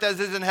here on earth as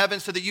is in heaven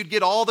so that you'd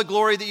get all the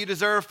glory that you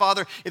deserve,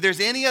 Father, if there's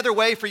any other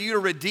way for you to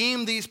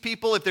redeem these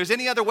people, if there's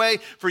any other way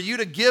for you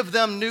to give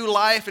them new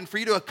life and for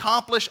you to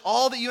accomplish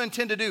all that you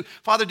intend to do,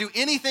 Father, do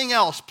anything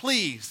else,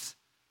 please.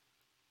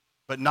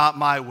 But not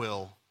my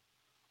will,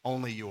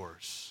 only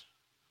yours.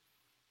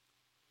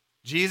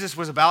 Jesus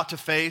was about to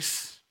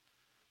face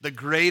the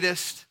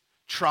greatest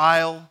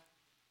trial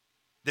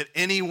that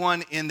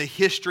anyone in the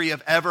history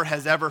of ever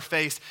has ever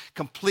faced,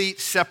 complete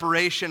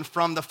separation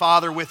from the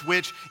Father with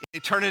which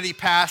in eternity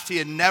past he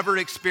had never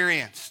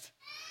experienced.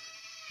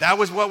 That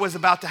was what was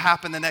about to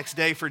happen the next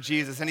day for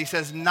Jesus. And he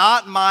says,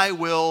 not my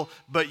will,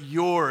 but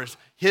yours.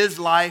 His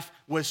life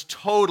was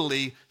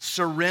totally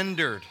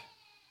surrendered.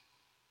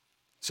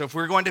 So if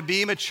we're going to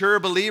be mature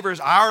believers,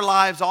 our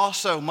lives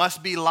also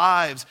must be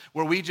lives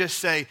where we just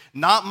say,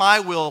 not my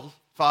will,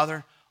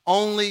 Father,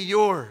 only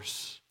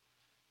yours.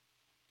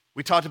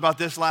 We talked about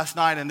this last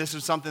night, and this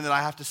is something that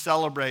I have to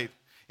celebrate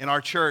in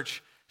our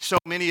church. So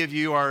many of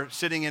you are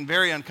sitting in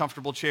very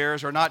uncomfortable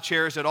chairs or not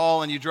chairs at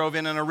all, and you drove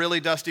in a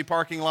really dusty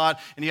parking lot,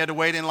 and you had to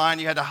wait in line.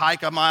 You had to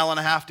hike 1.5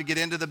 miles to get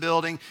into the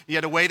building. You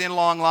had to wait in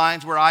long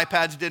lines where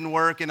iPads didn't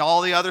work and all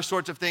the other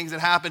sorts of things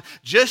that happened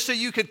just so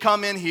you could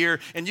come in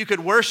here and you could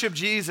worship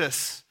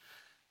Jesus.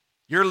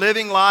 You're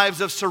living lives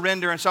of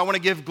surrender, and so I want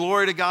to give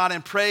glory to God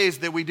and praise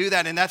that we do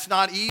that, and that's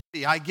not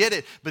easy. I get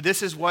it, but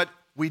this is what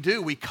we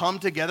do. We come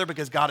together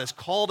because God has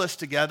called us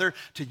together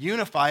to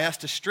unify us,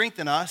 to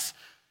strengthen us,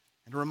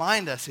 and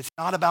remind us it's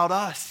not about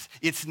us.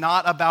 It's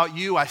not about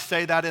you. I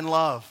say that in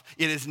love.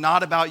 It is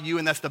not about you,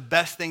 and that's the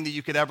best thing that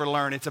you could ever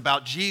learn. It's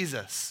about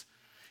Jesus.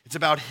 It's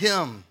about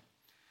him.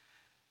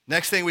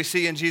 Next thing we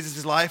see in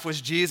Jesus' life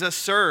was Jesus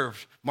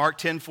served. Mark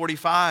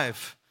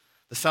 10:45.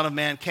 The Son of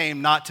Man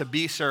came not to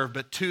be served,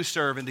 but to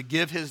serve and to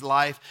give his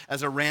life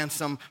as a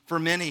ransom for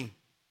many.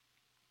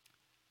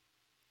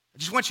 I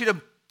just want you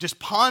to just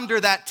ponder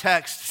that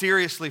text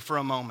seriously for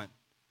a moment.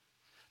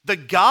 The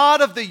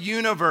God of the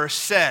universe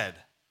said,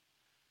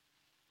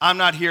 I'm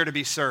not here to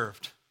be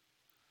served.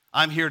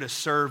 I'm here to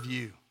serve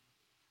you.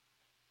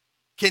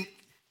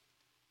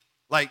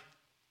 Like,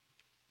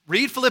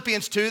 read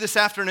Philippians 2 this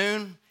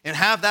afternoon and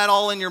have that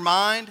all in your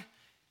mind.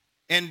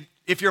 And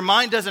if your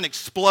mind doesn't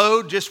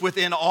explode just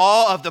within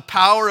awe of the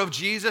power of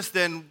Jesus,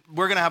 then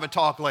we're going to have a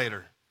talk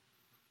later.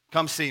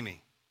 Come see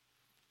me.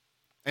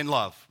 In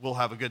love, we'll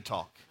have a good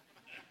talk.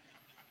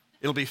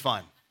 It'll be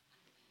fun.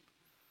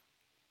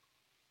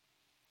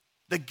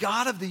 The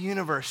God of the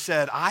universe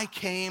said, I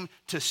came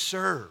to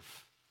serve,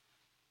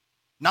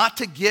 not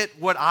to get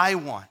what I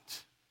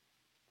want,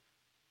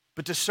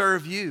 but to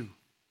serve you,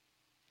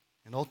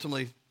 and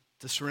ultimately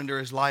to surrender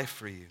his life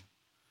for you,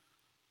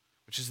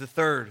 which is the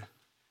third.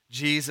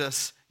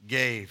 Jesus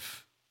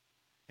gave,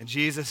 and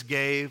Jesus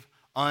gave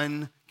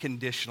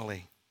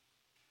unconditionally.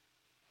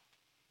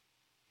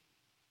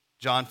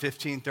 John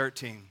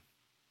 15:13,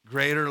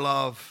 greater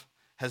love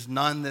has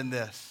none than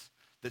this,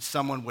 that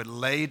someone would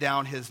lay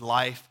down his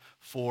life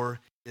for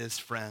his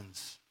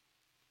friends.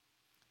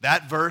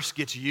 That verse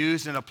gets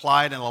used and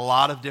applied in a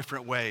lot of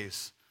different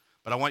ways,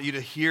 but I want you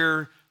to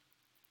hear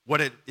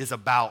what it is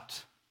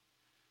about.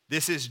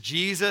 This is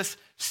Jesus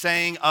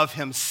saying of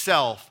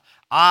himself,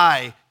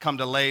 I come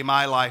to lay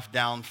my life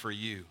down for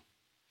you.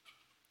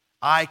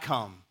 I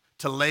come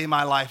to lay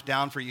my life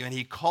down for you, and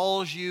he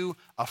calls you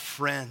a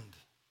friend.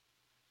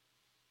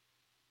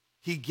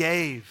 He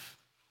gave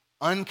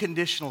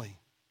unconditionally.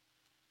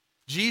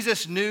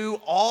 Jesus knew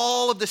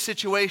all of the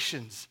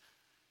situations.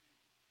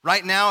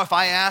 Right now, if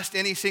I asked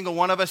any single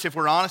one of us, if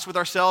we're honest with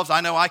ourselves, I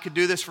know I could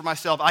do this for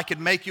myself. I could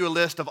make you a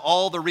list of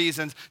all the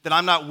reasons that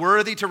I'm not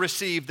worthy to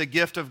receive the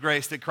gift of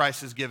grace that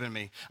Christ has given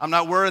me. I'm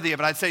not worthy of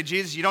it. I'd say,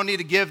 Jesus, you don't need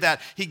to give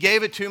that. He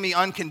gave it to me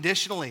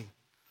unconditionally.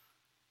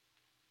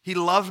 He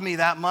loved me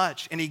that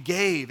much, and he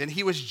gave, and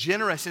he was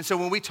generous. And so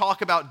when we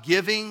talk about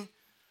giving,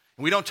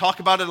 and we don't talk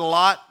about it a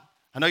lot,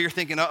 I know you're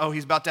thinking, oh,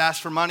 he's about to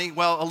ask for money.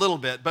 Well, a little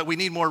bit, but we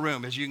need more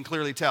room, as you can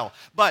clearly tell.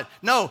 But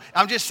no,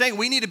 I'm just saying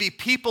we need to be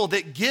people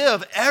that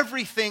give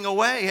everything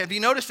away. Have you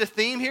noticed a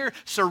theme here?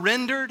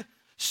 Surrendered,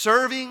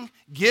 serving,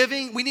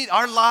 giving.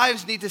 Our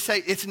lives need to say,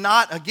 it's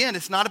not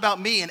about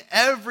me, and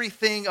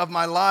everything of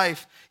my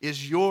life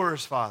is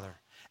yours, Father.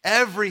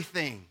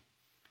 Everything.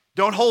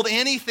 Don't hold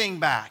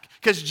anything back,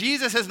 because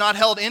Jesus has not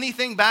held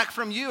anything back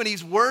from you, and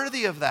he's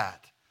worthy of that.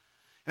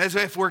 And as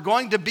if we're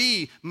going to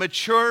be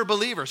mature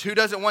believers, who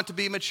doesn't want to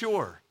be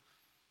mature?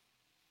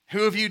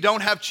 Who of you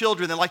don't have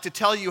children that like to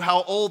tell you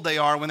how old they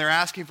are when they're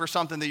asking for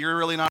something that you're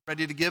really not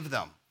ready to give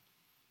them?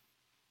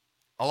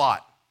 A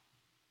lot.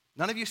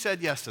 None of you said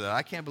yes to that.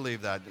 I can't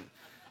believe that.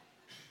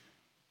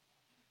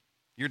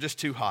 You're just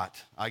too hot.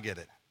 I get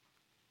it.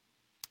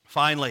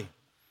 Finally,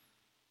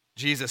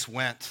 Jesus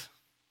went.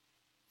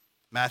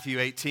 Matthew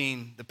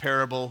 18, the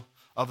parable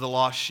of the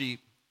lost sheep.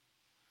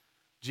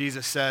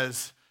 Jesus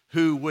says,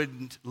 who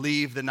wouldn't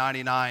leave the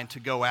 99 to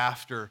go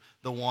after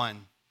the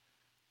one?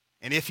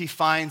 And if he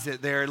finds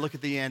it there, look at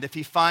the end. If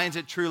he finds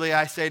it, truly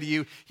I say to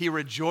you, he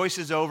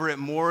rejoices over it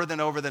more than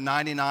over the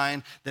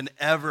 99 than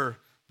ever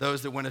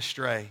those that went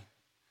astray.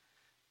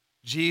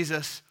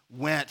 Jesus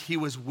went. He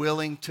was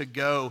willing to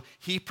go.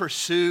 He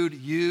pursued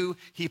you.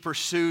 He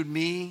pursued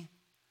me.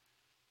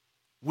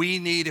 We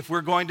need, if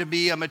we're going to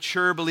be a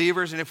mature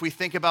believers, and if we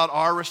think about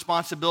our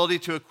responsibility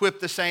to equip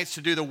the saints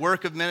to do the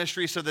work of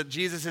ministry so that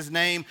Jesus'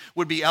 name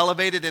would be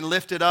elevated and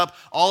lifted up,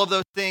 all of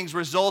those things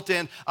result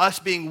in us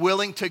being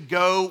willing to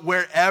go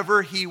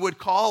wherever he would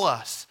call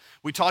us.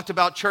 We talked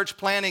about church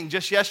planning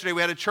just yesterday.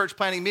 We had a church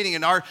planning meeting,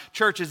 and our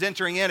church is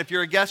entering in. If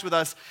you're a guest with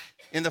us,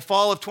 in the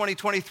fall of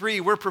 2023,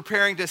 we're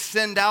preparing to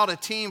send out a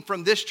team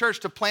from this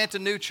church to plant a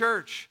new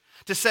church.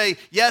 To say,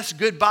 yes,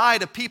 goodbye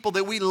to people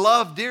that we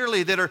love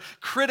dearly, that are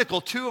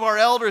critical, two of our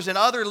elders and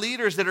other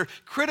leaders that are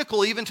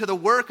critical even to the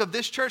work of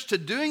this church, to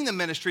doing the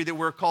ministry that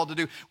we're called to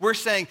do. We're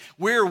saying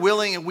we're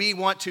willing and we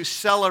want to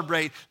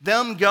celebrate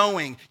them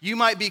going. You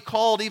might be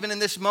called even in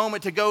this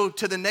moment to go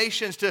to the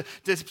nations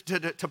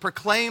to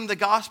proclaim the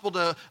gospel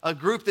to a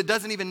group that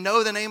doesn't even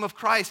know the name of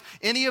Christ.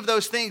 Any of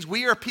those things,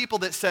 we are people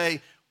that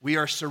say we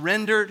are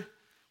surrendered,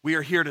 we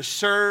are here to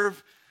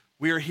serve,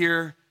 we are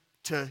here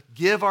to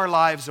give our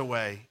lives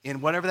away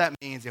in whatever that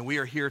means, and we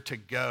are here to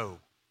go.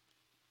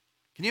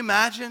 Can you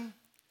imagine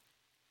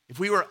if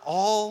we were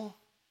all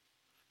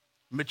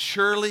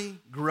maturely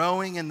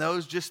growing in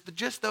those,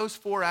 just those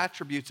four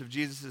attributes of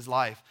Jesus'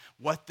 life,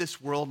 what this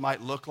world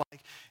might look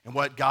like and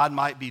what God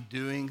might be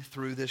doing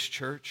through this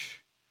church?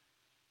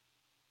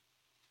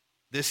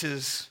 This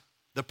is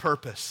the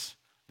purpose.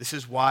 This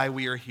is why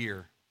we are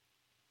here.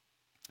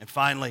 And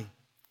finally,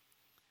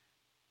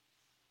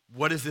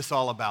 what is this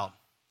all about?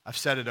 I've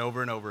said it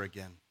over and over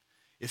again.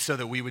 It's so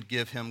that we would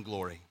give him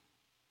glory.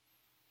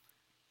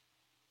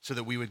 So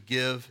that we would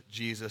give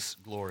Jesus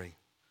glory.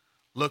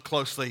 Look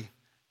closely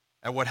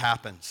at what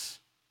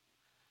happens.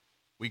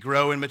 We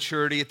grow in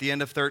maturity at the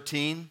end of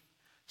 13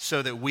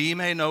 so that we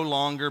may no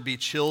longer be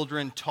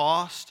children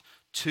tossed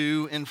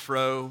to and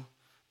fro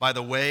by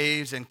the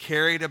waves and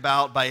carried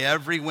about by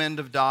every wind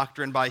of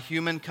doctrine, by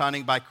human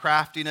cunning, by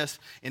craftiness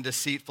and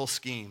deceitful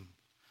scheme.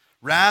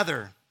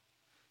 Rather,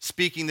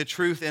 speaking the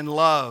truth in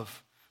love,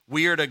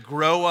 we are to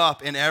grow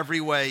up in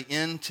every way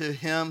into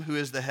him who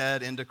is the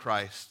head, into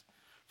Christ,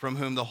 from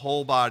whom the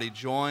whole body,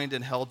 joined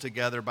and held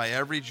together by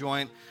every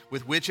joint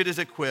with which it is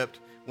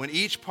equipped, when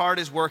each part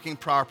is working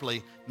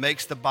properly,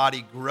 makes the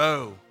body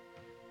grow.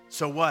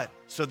 So what?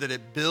 So that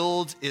it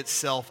builds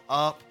itself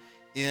up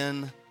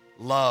in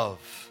love.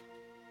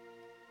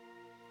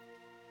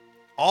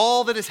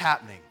 All that is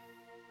happening,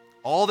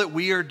 all that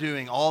we are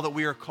doing, all that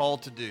we are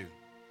called to do,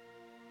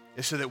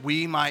 is so that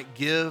we might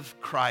give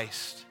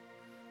Christ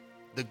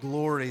the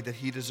glory that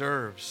he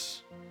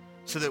deserves,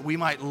 so that we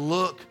might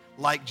look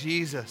like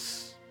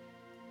Jesus.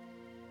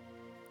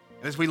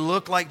 And as we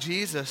look like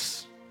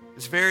Jesus,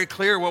 it's very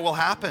clear what will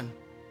happen.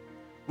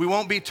 We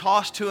won't be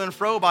tossed to and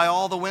fro by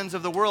all the winds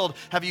of the world.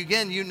 Have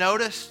you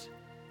noticed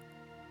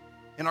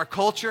in our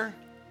culture,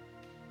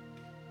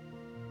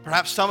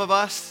 perhaps some of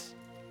us,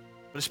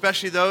 but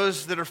especially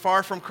those that are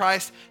far from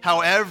Christ, how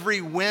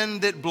every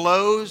wind that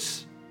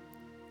blows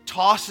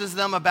tosses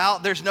them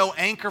about. There's no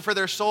anchor for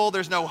their soul.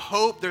 There's no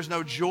hope. There's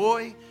no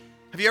joy.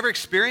 Have you ever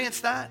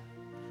experienced that?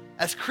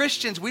 As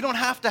Christians, we don't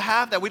have to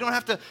have that. We don't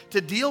have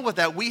to deal with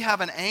that. We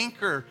have an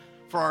anchor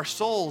for our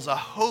souls, a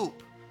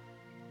hope,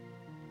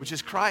 which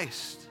is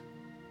Christ.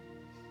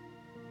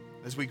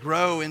 As we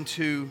grow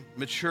into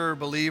mature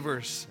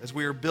believers, as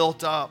we are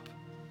built up,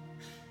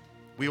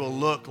 we will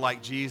look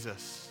like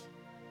Jesus.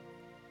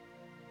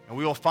 And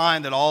we will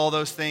find that all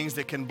those things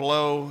that can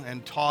blow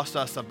and toss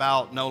us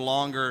about no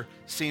longer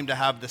seem to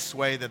have the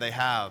sway that they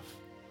have.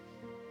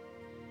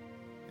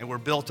 And we're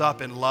built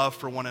up in love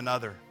for one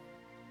another.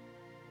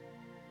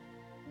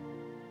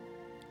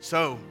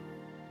 So,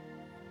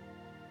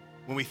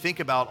 when we think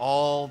about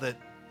all that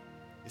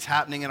is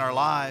happening in our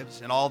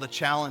lives and all the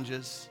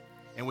challenges,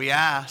 and we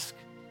ask,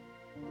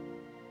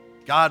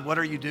 God, what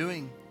are you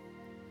doing?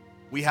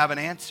 We have an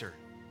answer.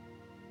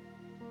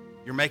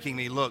 You're making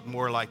me look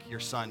more like your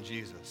son,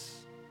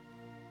 Jesus.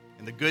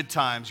 In the good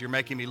times, you're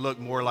making me look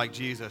more like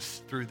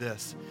Jesus through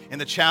this. In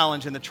the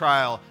challenge and the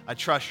trial, I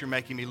trust you're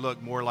making me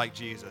look more like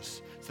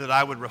Jesus so that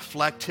I would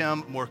reflect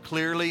him more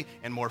clearly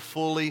and more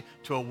fully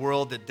to a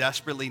world that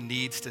desperately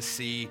needs to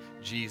see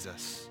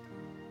Jesus.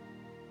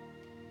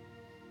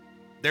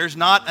 There's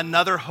not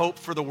another hope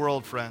for the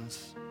world,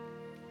 friends.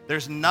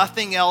 There's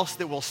nothing else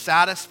that will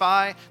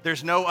satisfy.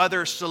 There's no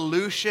other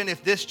solution.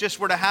 If this just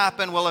were to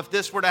happen, well, if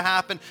this were to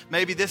happen,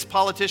 maybe this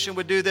politician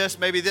would do this,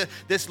 maybe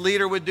this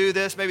leader would do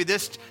this, maybe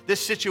this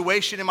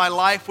situation in my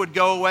life would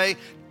go away.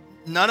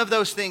 None of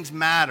those things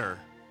matter.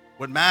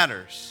 What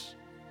matters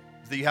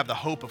is that you have the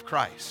hope of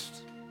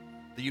Christ,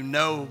 that you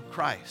know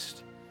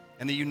Christ,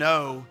 and that you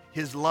know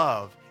his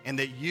love, and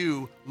that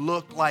you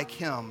look like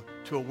him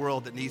to a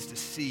world that needs to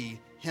see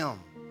him.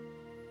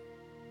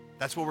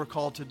 That's what we're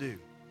called to do.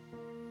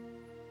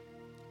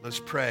 Let's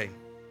pray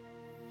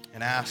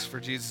and ask for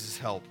Jesus'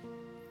 help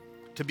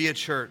to be a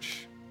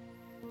church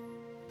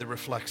that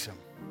reflects him.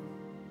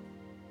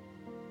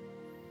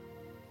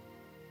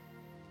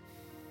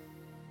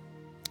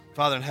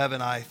 Father in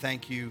heaven, I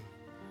thank you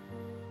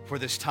for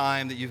this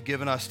time that you've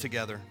given us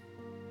together.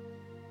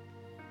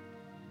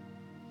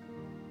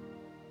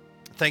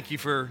 Thank you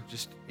for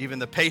just even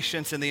the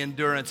patience and the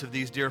endurance of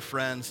these dear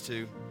friends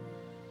to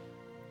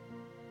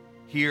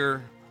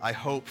hear, I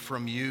hope,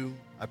 from you.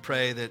 I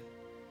pray that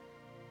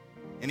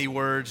any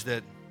words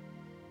that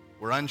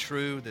were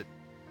untrue, that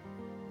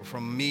were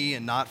from me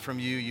and not from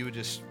you, you would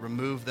just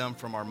remove them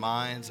from our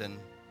minds and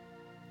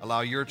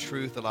allow your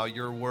truth, allow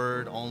your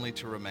word only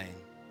to remain.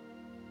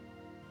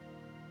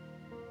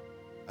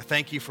 I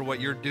thank you for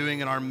what you're doing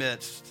in our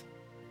midst.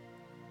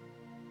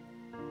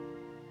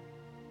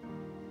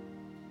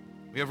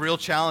 We have real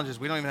challenges.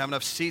 We don't even have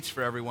enough seats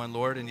for everyone,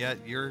 Lord, and yet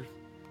you're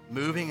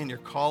moving and you're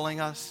calling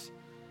us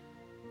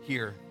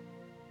here.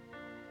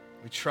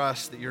 We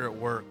trust that you're at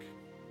work.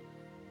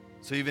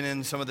 So even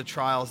in some of the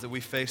trials that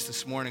we face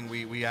this morning,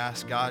 we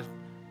ask, God,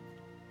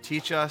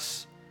 teach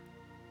us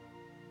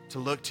to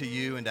look to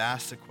you and to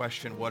ask the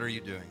question, what are you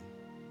doing?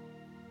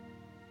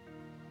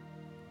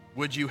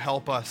 Would you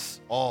help us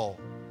all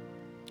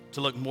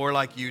to look more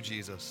like you,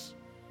 Jesus?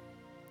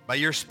 By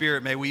your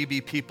Spirit, may we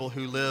be people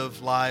who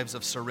live lives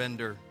of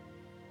surrender,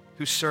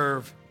 who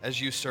serve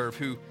as you serve,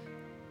 who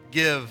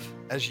give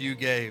as you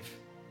gave,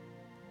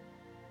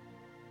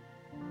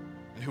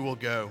 and who will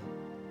go,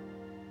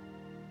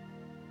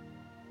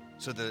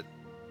 so that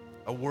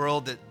a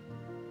world that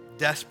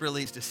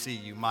desperately needs to see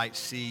you might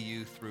see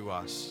you through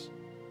us.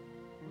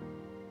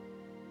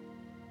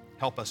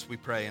 Help us, we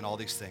pray, in all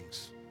these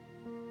things.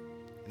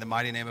 In the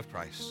mighty name of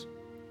Christ.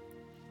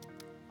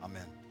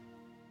 Amen.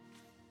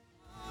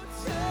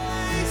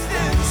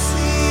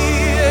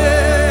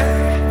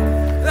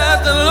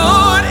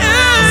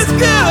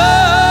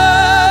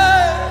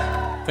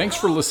 Thanks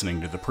for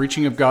listening to the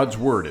preaching of God's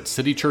Word at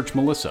City Church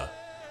Melissa.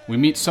 We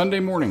meet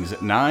Sunday mornings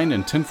at 9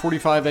 and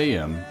 10:45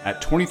 a.m.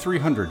 at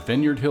 2300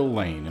 Vineyard Hill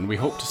Lane, and we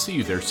hope to see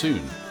you there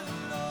soon.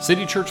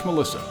 City Church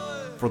Melissa,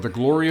 for the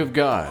glory of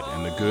God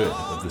and the good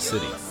of the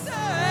city.